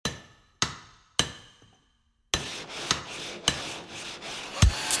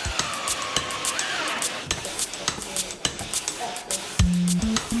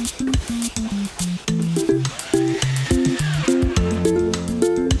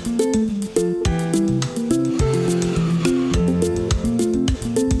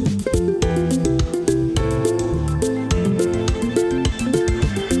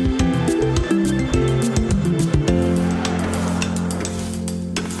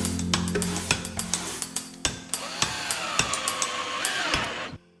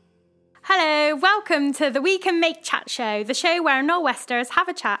welcome to the We Can Make Chat Show, the show where Nor'Westers have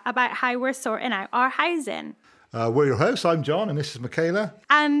a chat about how we're sorting out our housing. We're your hosts. I'm John, and this is Michaela.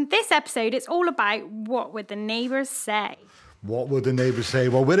 And this episode, it's all about what would the neighbours say. What would the neighbours say?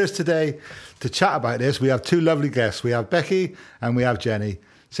 Well, with us today to chat about this, we have two lovely guests. We have Becky and we have Jenny.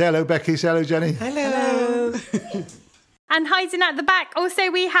 Say hello, Becky. Say hello, Jenny. Hello. And hiding at the back,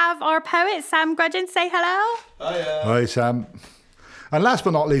 also we have our poet, Sam Grudgeon. Say hello. Hiya. Hi, Sam. And last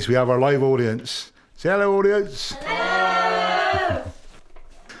but not least, we have our live audience. Say hello, audience. Hello.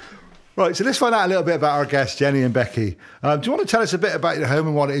 Right, so let's find out a little bit about our guests, Jenny and Becky. Do you want to tell us a bit about your home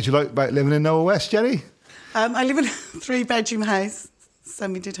and what it is you like about living in Noah West, Jenny? I live in a 3-bedroom house,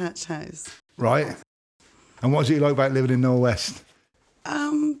 semi-detached house. Right. And what is it you like about living in Noah West?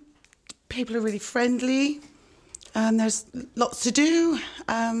 People are really friendly, and there's lots to do.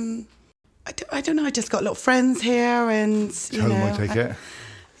 I don't know, I just got a lot of friends here, and you Home, know, I take it.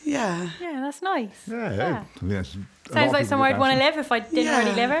 Yeah. Yeah, that's nice. Yeah. I mean, Sounds like somewhere I'd want to live if I didn't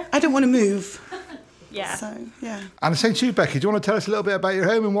already live here. I don't want to move. Yeah. So, yeah. And the same to you, Becky. Do you want to tell us a little bit about your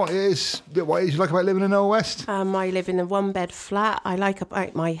home and what it is you like about living in Noah West? I live in a 1-bed flat. I like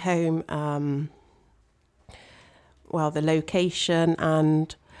about my home, the location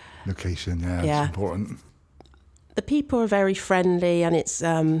and... Location, Yeah. It's important. The people are very friendly, and it's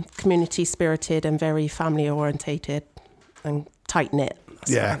community spirited and very family orientated and tight knit.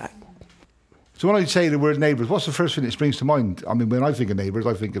 Yeah. So when I say the word neighbours, what's the first thing that springs to mind? I mean, when I think of neighbours,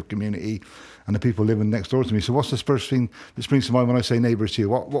 I think of community and the people living next door to me. So what's the first thing that springs to mind when I say neighbours to you?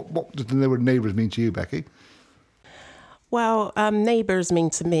 What does the word neighbours mean to you, Becky? Well, neighbours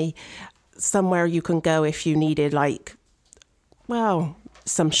mean to me somewhere you can go if you needed,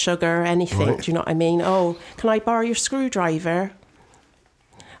 some sugar, anything. Right. Do you know what I mean? Oh, can I borrow your screwdriver?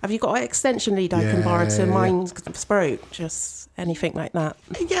 Have you got an extension lead I can borrow to mine's broke? Just anything like that.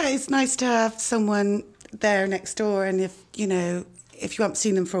 Yeah, it's nice to have someone there next door, and if you haven't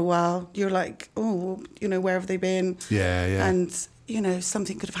seen them for a while, you're like, oh, where have they been? Yeah. And,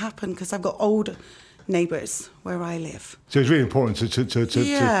 something could have happened, because I've got old neighbours where I live. So it's really important to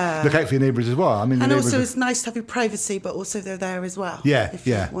look out for your neighbours as well. I mean, and also it's nice to have your privacy, but also they're there as well. Yeah, if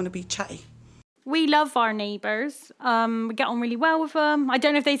you want to be chatty. We love our neighbours. We get on really well with them. I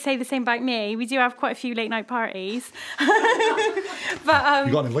don't know if they'd say the same about me. We do have quite a few late night parties. But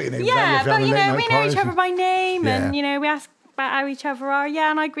you got to invite your neighbours. Yeah, but we know each other by name, Yeah. and we ask about how each other are.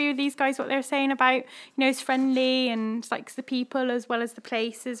 Yeah, and I agree with these guys what they're saying about it's friendly, and it's like the people as well as the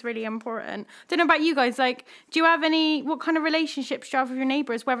place is really important. Don't know about you guys. Do you have what kind of relationships do you have with your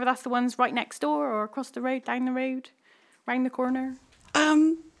neighbours? Whether that's the ones right next door or across the road, down the road, round the corner.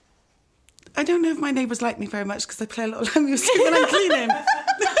 I don't know if my neighbours like me very much, because I play a lot of loud music when I'm cleaning.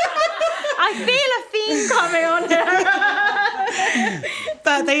 I feel a theme coming on here.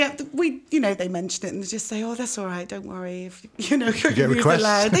 But they mention it and they just say, oh, that's all right, don't worry. If your music requests?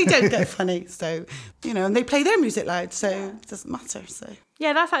 loud. They don't get funny. So, and they play their music loud, so it doesn't matter. So.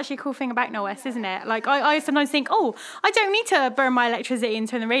 Yeah, that's actually a cool thing about Noah West, isn't it? I sometimes think, I don't need to burn my electricity and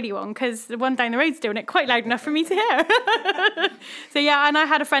turn the radio on, because the one down the road's doing it quite loud enough for me to hear. So yeah, and I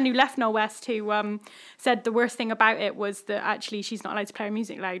had a friend who left Noah West who said the worst thing about it was that actually she's not allowed to play her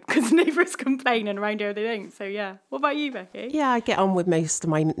music loud because the neighbours complain, and around here they don't. So yeah. What about you, Becky? Yeah, I get on with most of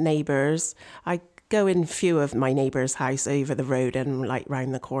my neighbours. I go in few of my neighbours' house over the road and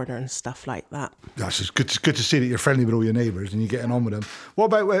round the corner and stuff like that. That's just good to see that you're friendly with all your neighbours and you're getting on with them. What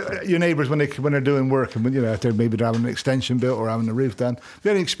about your neighbours when they're doing work, and if they're having an extension built or having the roof done? Have you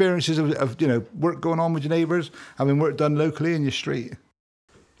had any experiences of work going on with your neighbours, having work done locally in your street?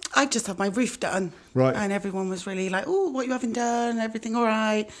 I just had my roof done. Right. And everyone was really like, oh, what you having done? Everything all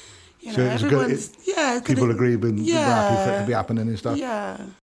right? So everyone's people agree with happy for it to be happening and stuff. Yeah.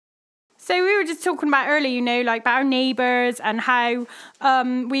 So we were just talking about earlier, about our neighbours and how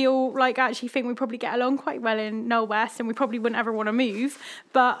we all actually think we probably get along quite well in Noah West, and we probably wouldn't ever want to move.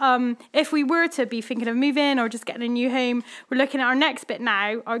 But if we were to be thinking of moving or just getting a new home, we're looking at our next bit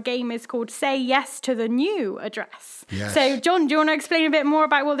now. Our game is called Say Yes to the New Address. Yes. So John, do you want to explain a bit more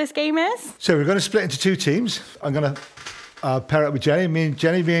about what this game is? So we're going to split into two teams. I'm going to pair up with Jenny. Me and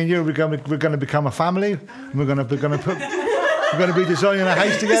you, we're going to become a family. And we're going to be designing a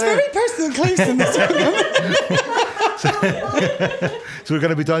house together. It's very personal close in this program. So we're going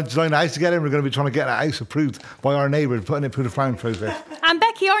to be designing a house together, and we're going to be trying to get that house approved by our neighbour and putting it through the planning process. And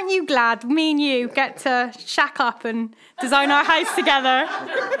Becky, aren't you glad me and you get to shack up and design our house together?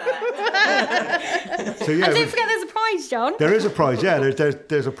 So yeah, and don't forget there's a prize, John. There is a prize, yeah.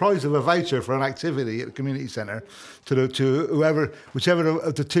 There's a prize of a voucher for an activity at the community centre to whichever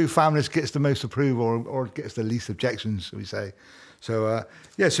of the two families gets the most approval or gets the least objections, shall we say. So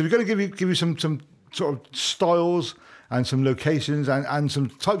so we're going to give you some sort of styles and some locations and some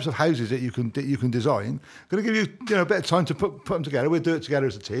types of houses that you can design. Going to give you, a bit of time to put them together. We'll do it together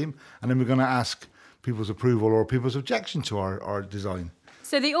as a team, and then we're going to ask people's approval or people's objection to our design.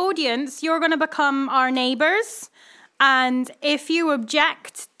 So the audience, you're going to become our neighbours. And if you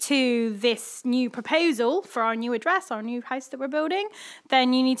object to this new proposal for our new address, our new house that we're building,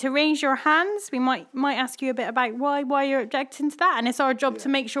 then you need to raise your hands. We might ask you a bit about why you're objecting to that. And it's our job to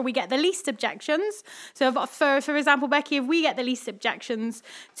make sure we get the least objections. So for example, Becky, if we get the least objections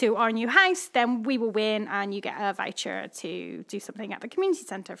to our new house, then we will win and you get a voucher to do something at the community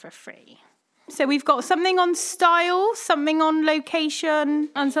centre for free. So we've got something on style, something on location,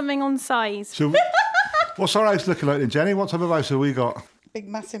 and something on size. So what's our house looking like then, Jenny? What type of house have we got? Big,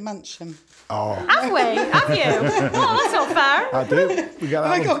 massive mansion. Oh. Have we? Have you? Oh, that's not fair. I do. We get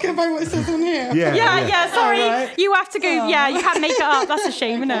that I one. got to get by what it says on here. Yeah, sorry. All right. You have to go, you can't make it up. That's a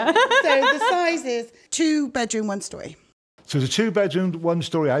shame, isn't it? So the size is 2 bedroom, 1 story. So it's a 2-bedroom,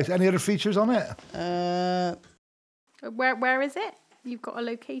 1-story house. Any other features on it? Where is it? You've got a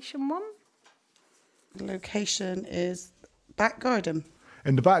location one? The location is back garden.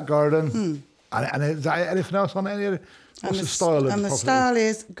 In the back garden. And is there anything else on it? What's the style of the property? And the style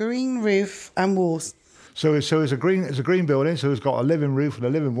is green roof and walls. So it's a green building, so it's got a living roof and a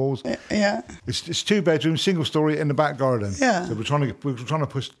living walls. Yeah. It's 2 bedrooms, single story in the back garden. Yeah. So we're trying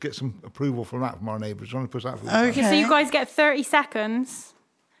to get some approval from our neighbours. Trying to push that. Okay. So you guys get 30 seconds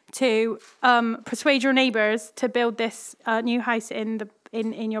to persuade your neighbours to build this new house in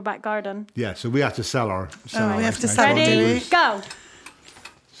your back garden. Yeah. So we have to sell our. we have house to now sell our it. Ready? neighbours. Go.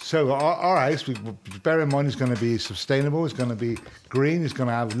 So our house, bear in mind, is going to be sustainable. It's going to be green. It's going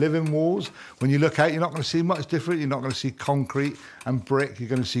to have living walls. When you look out, you're not going to see much different. You're not going to see concrete and brick. You're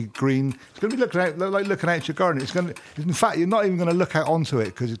going to see green. It's going to be looking out your garden. In fact, you're not even going to look out onto it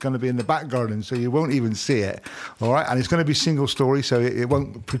because it's going to be in the back garden, so you won't even see it. All right, and it's going to be single story, so it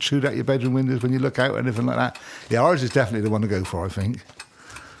won't protrude out your bedroom windows when you look out or anything like that. Yeah, ours is definitely the one to go for, I think.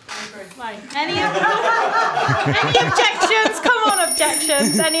 Right. Any objections? Come on,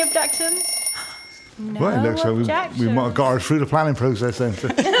 objections. Any objections? No Well, it looks like we might have got her through the planning process then. So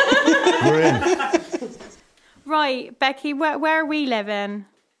we're in. Right, Becky, where are we living?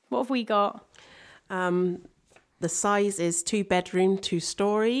 What have we got? The size is 2 bedroom, 2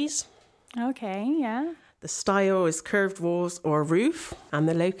 stories. Okay, yeah. The style is curved walls or roof, and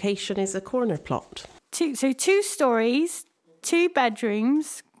the location is a corner plot. 2 stories, 2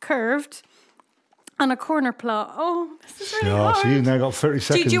 bedrooms, curved, and a corner plot. Oh, this is really hard. So you've now got 30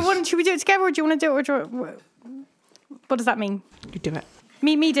 seconds. Should we do it together, or do you want to do it? What does that mean? You do it.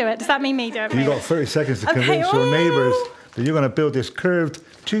 Me do it. Does that mean me do it? You've got 30 seconds to Okay. convince your neighbours that you're going to build this curved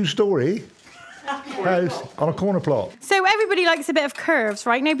 2-story house on a corner plot. So everybody likes a bit of curves,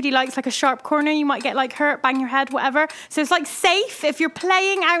 right? Nobody likes like a sharp corner. You might get like hurt, bang your head, whatever. So it's like safe. If you're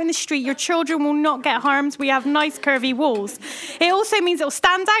playing out in the street, your children will not get harmed. We have nice curvy walls. It also means it'll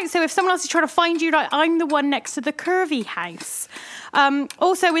stand out. So if someone else is trying to find you, like I'm the one next to the curvy house.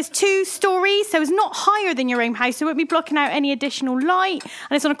 Also, it's 2 stories, so it's not higher than your own house. So it won't be blocking out any additional light.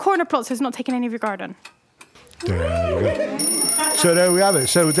 And it's on a corner plot, so it's not taking any of your garden. There we go. So there we have it.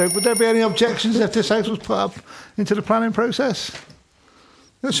 So would there be any objections if this house was put up into the planning process?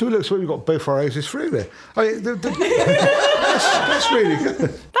 So it looks like we've got both our houses through there. That's really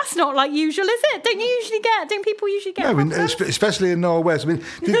good. That's not like usual, is it? Don't people usually get No, I mean, problems? especially in North West. I mean,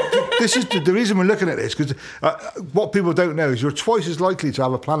 this is the reason we're looking at this, because what people don't know is you're twice as likely to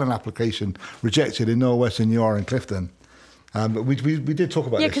have a planning application rejected in North West than you are in Clifton. But we did talk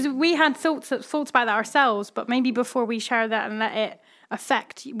about this. Yeah, because we had thoughts about that ourselves, but maybe before we share that and let it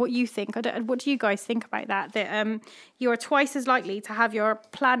affect what you think. What do you guys think about that? That you're twice as likely to have your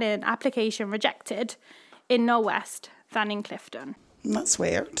planning application rejected in North West than in Clifton. That's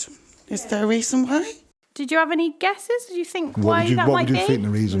weird. Is there a reason why? Did you have any guesses? Do you think What why would you, that what might would you be? think the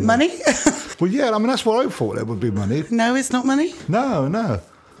reason? Money? Well, yeah, I mean, that's what I thought it would be money. No, it's not money. No.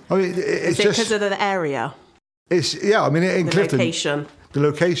 I mean, it's Is it just... because of the area? I mean, in The Clifton... location? The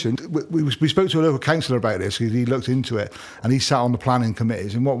location. We spoke to a local councillor about this because he looked into it and he sat on the planning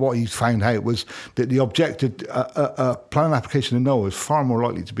committees, and what he found out was that the objected planning application in Noah is far more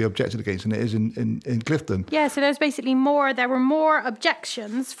likely to be objected against than it is in Clifton. Yeah, so there were more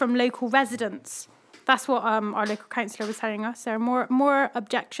objections from local residents. That's what our local councillor was telling us. There are more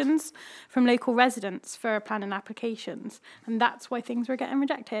objections from local residents for planning applications, and that's why things were getting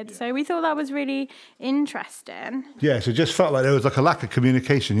rejected. Yeah. So we thought that was really interesting. Yeah, so it just felt like there was like a lack of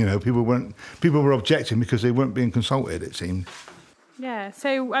communication. You know, people were objecting because they weren't being consulted, it seemed. Yeah,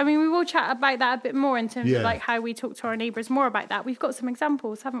 so I mean, we will chat about that a bit more in terms of like how we talk to our neighbours more about that. We've got some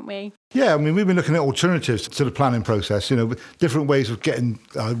examples, haven't we? Yeah, I mean, we've been looking at alternatives to the planning process, different ways of getting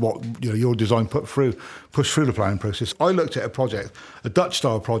your design pushed through the planning process. I looked at a project, a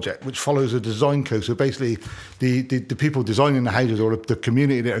Dutch-style project, which follows a design code. So basically, the people designing the houses or the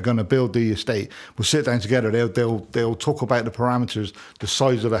community that are going to build the estate will sit down together. They'll talk about the parameters, the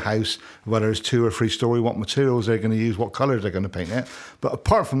size of the house, whether it's 2 or 3 story, what materials they're going to use, what colours they're going to paint it. But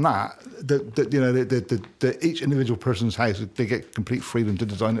apart from that, each individual person's house, they get complete freedom to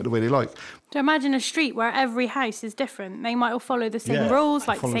design it the way they like. So imagine a street where every house is different. They might all follow the same rules,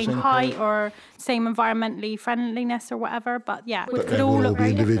 like the same height or same environmentally friendliness or whatever. But yeah, it could all look be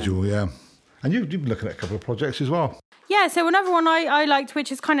very individual, different. yeah. And you've been looking at a couple of projects as well. Yeah, so another one I liked,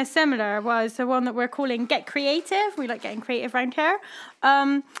 which is kind of similar, was the one that we're calling Get Creative. We like getting creative around here.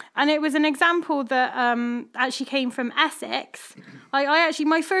 And it was an example that actually came from Essex. I actually,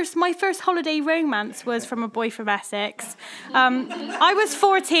 my first holiday romance was from a boy from Essex. I was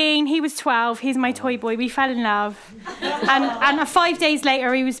 14, he was 12, he's my toy boy, we fell in love. And 5 days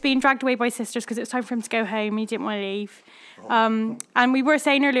later, he was being dragged away by his sisters because it was time for him to go home, he didn't want to leave. And we were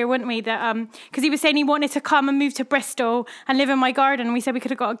saying earlier, weren't we, that because he was saying he wanted to come and move to Bristol and live in my garden, and we said we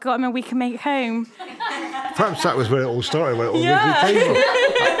could have got him a week and make it home. Perhaps that was where it all started, where it all came from.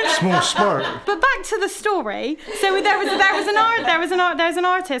 Small spark. But back to the story. So there's an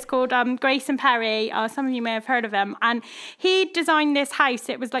artist called Grayson Perry. Some of you may have heard of him, and he designed this house.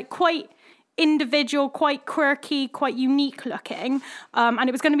 It was like quite individual, quite quirky, quite unique looking, and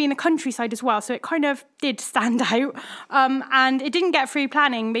it was going to be in the countryside as well, so it kind of did stand out, and it didn't get through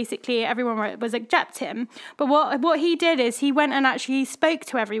planning. Basically everyone was reject him, but what he did is he went and actually spoke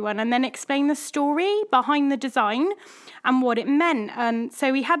to everyone and then explained the story behind the design and what it meant. And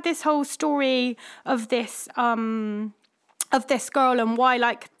so we had this whole story of this girl and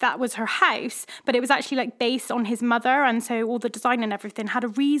why that was her house, but it was actually based on his mother, and so all the design and everything had a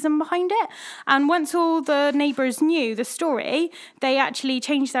reason behind it. And once all the neighbours knew the story, they actually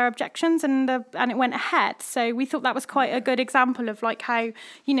changed their objections and it went ahead. So we thought that was quite a good example of how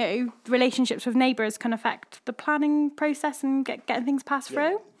relationships with neighbours can affect the planning process and getting things passed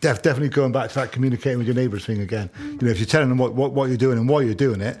through. Definitely going back to that communicating with your neighbours thing again. If you're telling them what you're doing and why you're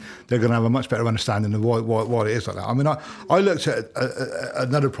doing it, they're going to have a much better understanding of what it is like that. I mean, I looked at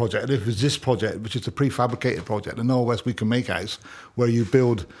another project. It was this project, which is a prefabricated project, the Northwest We Can Make House, where you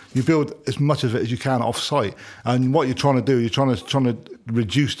build as much of it as you can off-site. And what you're trying to do, you're trying to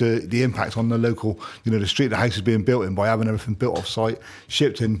reduce the impact on the local, the street the house is being built in by having everything built off-site,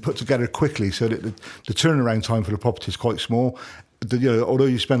 shipped in, put together quickly, so that the turnaround time for the property is quite small. Although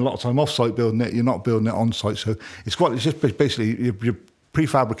you spend a lot of time off-site building it, you're not building it on-site. So it's just basically your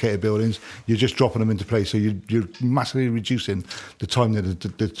prefabricated buildings, you're just dropping them into place. So you're massively reducing the time that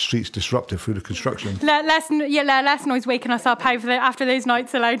the street's disrupted through the construction. Less noise waking us up after those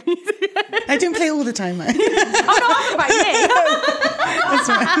nights alone. I don't play all the time, mate. I'm not about me. That's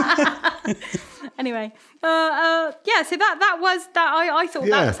right. Anyway, so that was that. I thought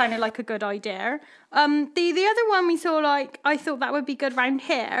that sounded like a good idea. The other one we saw, I thought that would be good round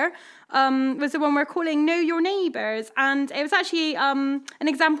here, was the one we're calling Know Your Neighbours, and it was actually an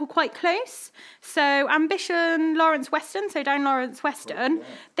example quite close. So Ambition Lawrence Weston, so down Lawrence Weston,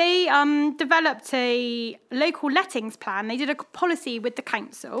 they developed a local lettings plan. They did a policy with the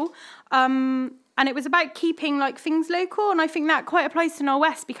council, and it was about keeping things local, and I think that quite applies to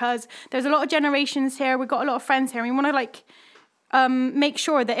Northwest because there's a lot of generations here. We've got a lot of friends here, and we want to make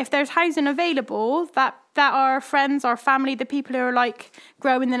sure that if there's housing available, that our friends, our family, the people who are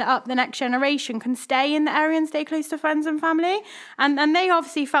growing up the next generation can stay in the area and stay close to friends and family. And they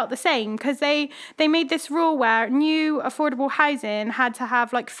obviously felt the same because they made this rule where new affordable housing had to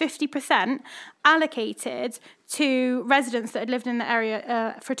have 50% allocated to residents that had lived in the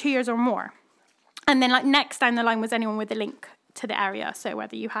area for 2 years or more. And then next down the line was anyone with a link to the area, so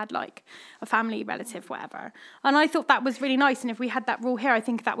whether you had a family, relative, whatever. And I thought that was really nice, and if we had that rule here, I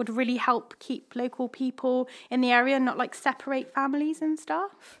think that would really help keep local people in the area and not separate families and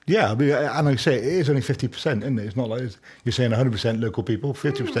stuff. Yeah, I mean, and I say it is only 50%, isn't it? It's not like you're saying 100% local people,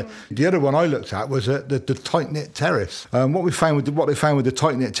 50%. The other one I looked at was the tight-knit terrace. What they found with the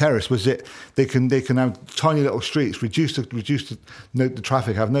tight-knit terrace was that they can have tiny little streets, reduce the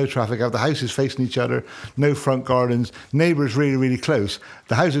traffic, have no traffic, have the houses facing each other, no front gardens, neighbours really, really close,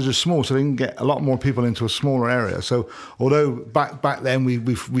 the houses are small, so they can get a lot more people into a smaller area. So although back then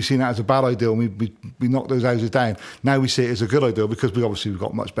we've seen that as a bad idea, and we knocked those houses down, now we see it as a good idea because we've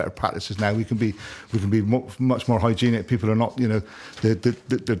got much better practices now. We can be much more hygienic. People are not, they're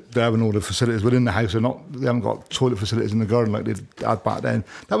having all the facilities within the house. They haven't got toilet facilities in the garden like they had back then.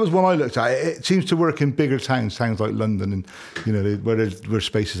 That was one I looked at. It seems to work in bigger towns like London, and where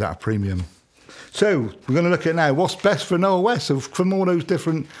space is at a premium. So we're going to look at now what's best for Noah West. So from all those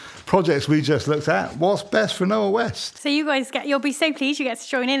different projects we just looked at, what's best for Noah West? So you guys you'll be so pleased you get to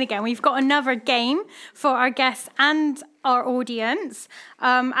join in again. We've got another game for our guests and our audience.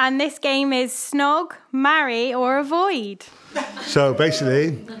 And this game is Snog, Marry or Avoid. So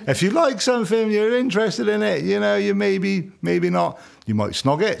basically, if you like something, you're interested in it, you maybe not, you might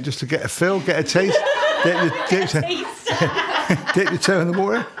snog it just to get a feel, get a taste, dip your toe in the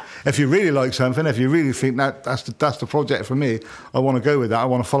water. If you really like something, if you really think that's the project for me, I want to go with that, I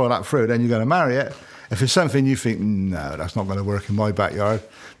want to follow that through, then you're going to marry it. If it's something you think, no, that's not going to work in my backyard,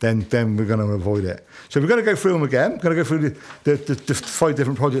 then we're going to avoid it. So we're going to go through them again. We're going to go through the 5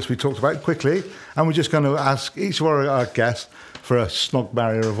 different projects we talked about quickly, and we're just going to ask each of our guests for a snog,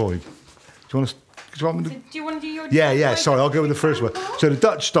 marry or avoid. Do you want me to? Do you want to do your Yeah, sorry, I'll go with the first one. So the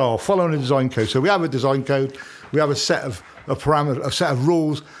Dutch style, following the design code. So we have a design code, we have a set of parameters, a set of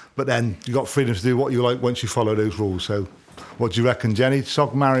rules, but then you've got freedom to do what you like once you follow those rules. So what do you reckon, Jenny?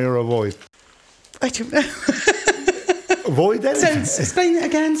 Snog, marry or avoid? I don't know. Avoid then? So explain it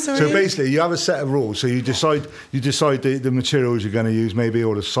again, sorry. So basically, you have a set of rules. So you decide the materials you're going to use, maybe,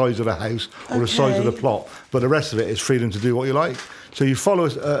 or the size of the house, or the size of the plot. But the rest of it is freedom to do what you like. So you follow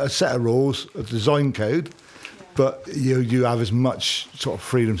a set of rules, a design code, but you have as much sort of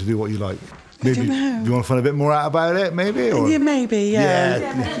freedom to do what you like. Maybe I don't know. you want to find a bit more out about it, maybe? Or? Yeah, maybe, yeah.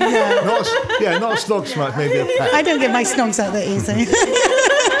 Not a snog smack, maybe a peck. I don't get my snogs out that easy.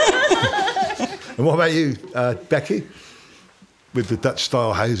 And what about you, Becky? With the Dutch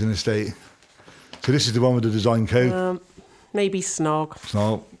style housing estate. So this is the one with the design code. Maybe snog.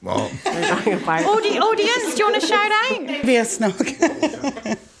 Snog. Well. Audience, do you want to shout out? Maybe a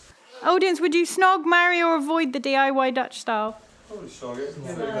snog. Audience, would you snog, marry or avoid the DIY Dutch style? Probably snog it.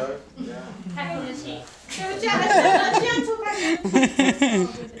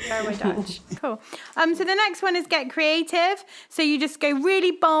 There you go. Cool. So the next one is get creative. So you just go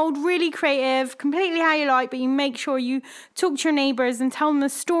really bold, really creative, completely how you like, but you make sure you talk to your neighbours and tell them the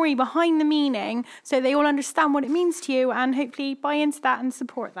story behind the meaning so they all understand what it means to you and hopefully buy into that and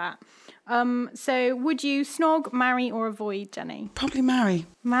support that. So would you snog, marry or avoid, Jenny? Probably marry.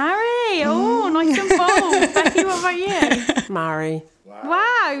 Marry. Oh, nice and bold. Becky, what about you? Marry.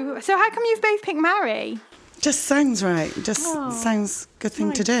 Wow. So how come you've both picked marry? Just sounds right. Just sounds good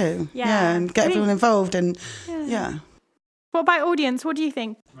thing to do. Yeah. And get everyone involved and What about audience? What do you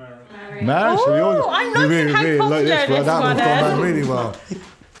think? Marry. So I'm liking how really like this popular one. That one's this gone one down is. really well.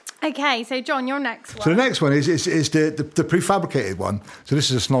 Okay, so John, your next one. So the next one is the prefabricated one. So this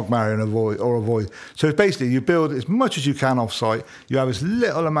is a snog, marry and avoid. So it's basically you build as much as you can off site. You have as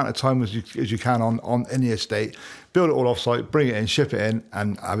little amount of time as you can on any estate. Build it all off site, bring it in, ship it in,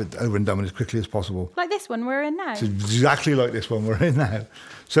 and have it over and done with as quickly as possible. Like this one we're in now. It's exactly like this one we're in now.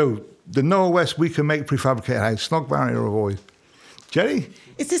 So the Noah West, we can make prefabricated house, snog, marry or avoid. Jenny?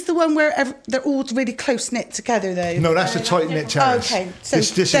 Is this the one where they're all really close knit together though? No, that's the tight knit terrace. Okay, so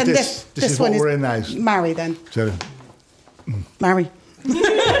this is one what we're in now. Marry then. So, Marry.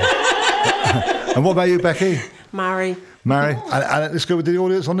 and what about you, Becky? Marry. Marry. And let's go with the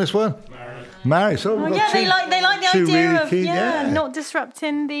audience on this one. Marry. So we've got they like the two idea really of keen, not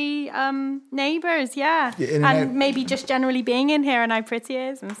disrupting the neighbours, in and and out. maybe just generally being in here and how pretty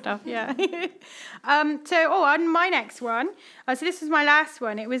it is and stuff, on my next one, so this was my last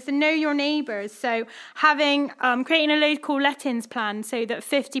one. It was the know your neighbours. So having creating a local lettings plan so that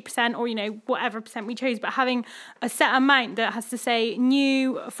 50% or whatever percent we chose, but having a set amount that has to say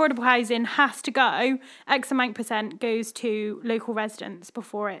new affordable housing has to go X amount percent goes to local residents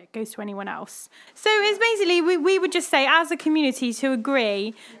before it goes to anyone else. So it's basically we would just say as a community to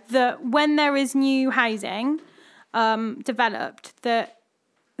agree that when there is new housing developed that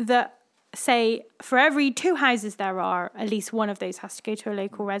say for every 2 houses there are, at least one of those has to go to a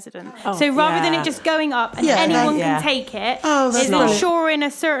local resident. So rather than it just going up and anyone can take it, is ensuring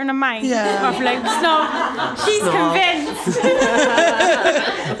a certain amount of local snog. She's convinced.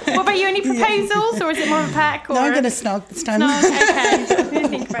 What about you? Any proposals, or is it more of a peck? Or No, I'm going to snog this time. Snog,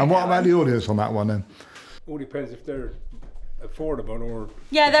 okay. And what about the audience on that one then? All depends if they're affordable or...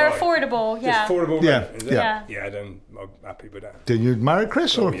 Yeah, they're buy? affordable, yeah. Just affordable Yeah, rent, is it? yeah. Yeah, then I'm happy with that. Did you marry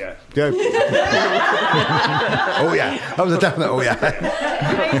Chris? Or? Oh, yeah. Oh, yeah. That was a definite oh, yeah.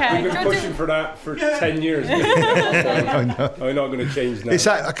 Okay. I've been pushing for that for 10 years. I know. I'm not going to change now. It's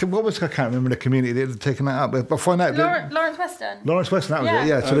that, I can't remember the community that had taken that up. But I'll find out. Lawrence Weston. Lawrence Weston, that was Yeah. it.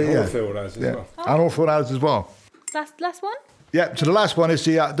 Yeah, so And yeah. Hallfield has as well. And Hallfield has as well. Last one? Yeah, so the last one is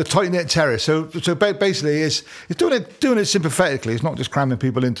the tight knit terrace. So basically, it's doing it sympathetically. It's not just cramming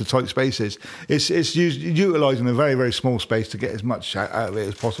people into tight spaces. It's utilising a very, very small space to get as much out of it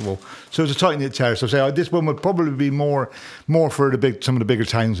as possible. So it's a tight knit terrace. So say this one would probably be more for some of the bigger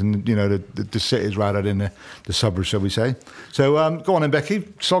towns and the cities rather than the suburbs, shall we say? So go on then, Becky.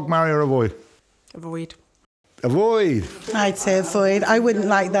 Sog, marry or avoid? Avoid. Avoid. I'd say avoid. I wouldn't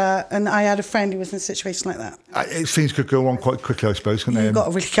like that. And I had a friend who was in a situation like that. Things could go on quite quickly, I suppose, couldn't they? You've got to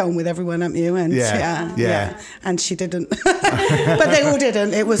really get on with everyone, haven't you? And Yeah. And she didn't. But they all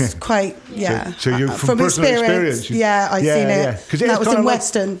didn't. It was quite, So you, from personal experience, I've seen it. Because that was in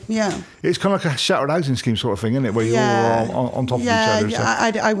Weston, It's kind of like a shattered housing scheme sort of thing, isn't it? Where you're all on top of each other.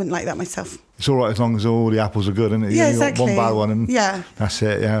 So. I wouldn't like that myself. It's all right as long as all the apples are good, isn't it? Yeah, you got exactly. one bad one and that's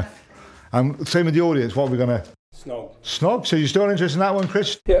it, yeah. Same with the audience, what are we going to... Snog? So you're still interested in that one,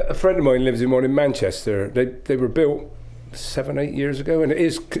 Chris? Yeah, a friend of mine lives in one in Manchester. They were built 7-8 years ago, and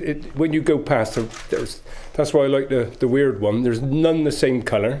when you go past, that's why I like the weird one. There's none the same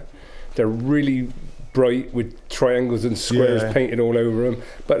colour. They're really bright with triangles and squares painted all over them,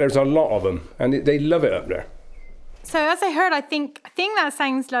 but there's a lot of them, and they love it up there. So as I heard, I think that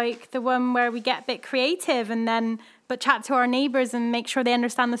sounds like the one where we get a bit creative but chat to our neighbours and make sure they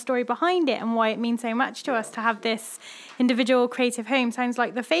understand the story behind it and why it means so much to us to have this individual creative home. Sounds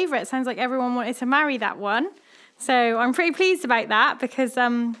like the favourite. Sounds like everyone wanted to marry that one. So I'm pretty pleased about that because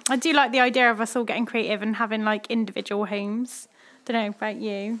I do like the idea of us all getting creative and having like individual homes. Don't know about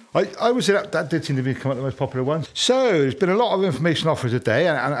you. I would say that did seem to become the most popular one. So there's been a lot of information offered today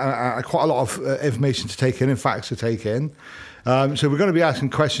and quite a lot of information to take in and facts to take in. So we're going to be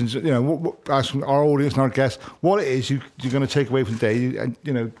asking questions, asking our audience and our guests what it is you're going to take away from today.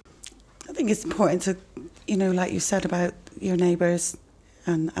 I think it's important to, like you said about your neighbours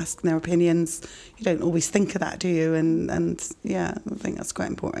and asking their opinions. You don't always think of that, do you? And I think that's quite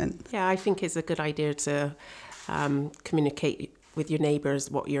important. Yeah, I think it's a good idea to communicate with your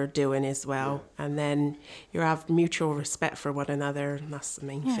neighbours what you're doing as well, and then you have mutual respect for one another, and that's the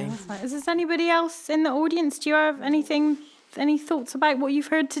main thing. Is there anybody else in the audience? Do you have any thoughts about what you've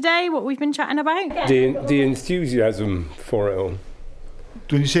heard today, what we've been chatting about? The enthusiasm for it all.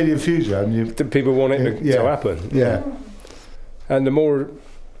 When you say the enthusiasm, the people want it to happen. Yeah. And the more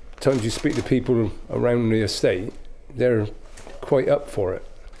times you speak to people around the estate, they're quite up for it.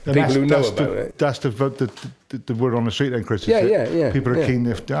 And people who know about it. That's the word on the street then, Chris. Yeah. People are keen.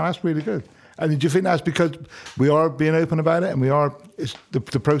 That's really good. And do you think that's because we are being open about it and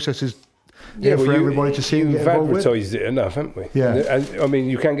the process is for everybody to see? You've advertised it enough, haven't we? Yeah. And I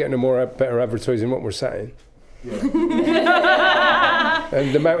mean, you can't get no better advertising than what we're saying. Yeah.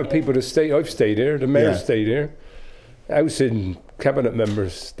 And the amount of people that I've stayed here, the mayor stayed here, housing cabinet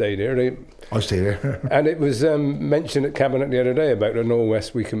members stayed here. I stayed here. And it was mentioned at cabinet the other day about the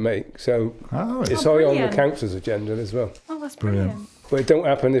Northwest we can make. So it's high on the council's agenda as well. Oh, that's brilliant. But it don't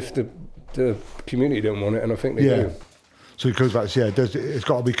happen if the community don't want it, and I think they do. So it goes back to, it's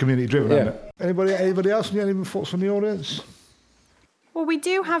got to be community driven, hasn't it? Anybody else? Any thoughts from the audience? Well, we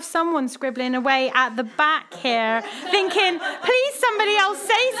do have someone scribbling away at the back here, thinking, please somebody else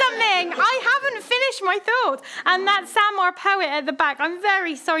say something. I haven't finished my thought. And that's Sam, our poet, at the back. I'm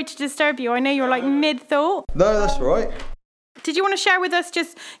very sorry to disturb you. I know you're like mid-thought. No, that's all right. Did you want to share with us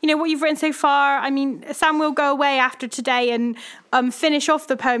just, what you've written so far? I mean, Sam will go away after today and finish off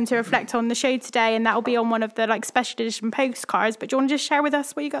the poem to reflect on the show today, and that'll be on one of the special edition postcards. But do you want to just share with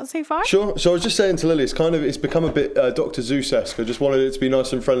us what you got so far? Sure. So I was just saying to Lily, it's become a bit Dr. Seuss-esque. I just wanted it to be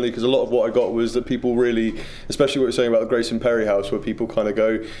nice and friendly because a lot of what I got was that people really, especially what you're saying about the Grace and Perry house, where people kind of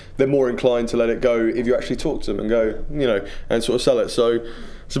go, they're more inclined to let it go if you actually talk to them and go, and sort of sell it. So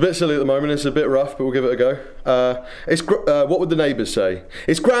it's a bit silly at the moment, it's a bit rough, but we'll give it a go. What would the neighbours say?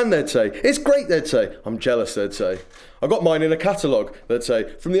 It's grand, they'd say. It's great, they'd say. I'm jealous, they'd say. I got mine in a catalogue, they'd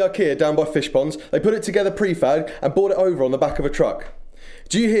say. From the IKEA down by Fish Ponds, they put it together prefab and brought it over on the back of a truck.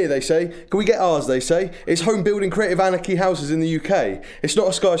 Do you hear, they say? Can we get ours, they say? It's home building creative anarchy houses in the UK. It's not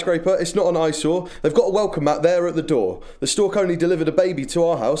a skyscraper, it's not an eyesore. They've got a welcome mat there at the door. The stork only delivered a baby to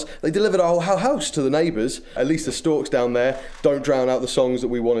our house. They delivered our whole house to the neighbours. At least the storks down there don't drown out the songs that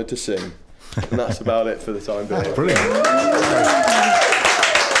we wanted to sing. And that's about it for the time being. That's brilliant.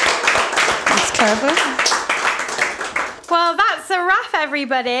 That's clever. Well, that's a wrap,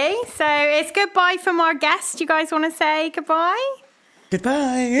 everybody. So it's goodbye from our guest. You guys want to say goodbye?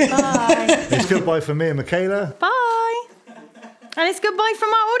 Goodbye. Bye. It's goodbye from me and Michaela. Bye. And it's goodbye from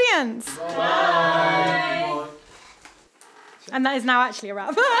our audience. Bye. And that is now actually a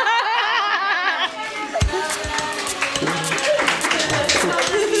wrap.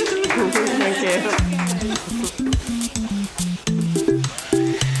 Thank you.